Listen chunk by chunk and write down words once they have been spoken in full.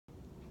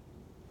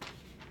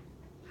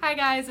Hi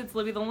guys, it's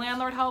Libby the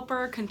Landlord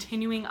Helper,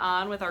 continuing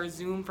on with our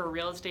Zoom for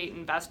Real Estate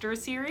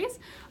Investors series.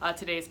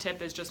 Today's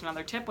tip is just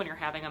another tip when you're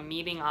having a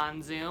meeting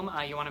on Zoom.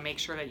 You want to make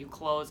sure that you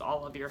close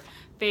all of your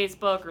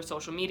Facebook or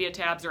social media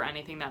tabs or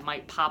anything that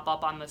might pop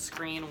up on the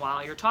screen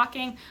while you're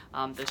talking.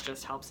 This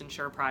just helps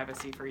ensure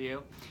privacy for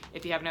you.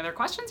 If you have any other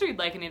questions or you'd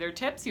like any other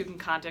tips, you can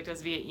contact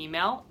us via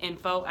email,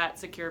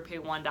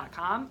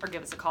 info@securepay1.com, or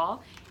give us a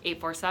call,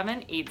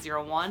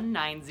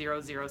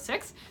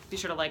 847-801-9006. Be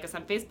sure to like us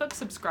on Facebook,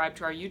 subscribe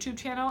to our YouTube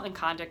channel, and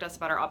contact us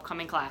about our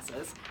upcoming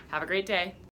classes. Have a great day.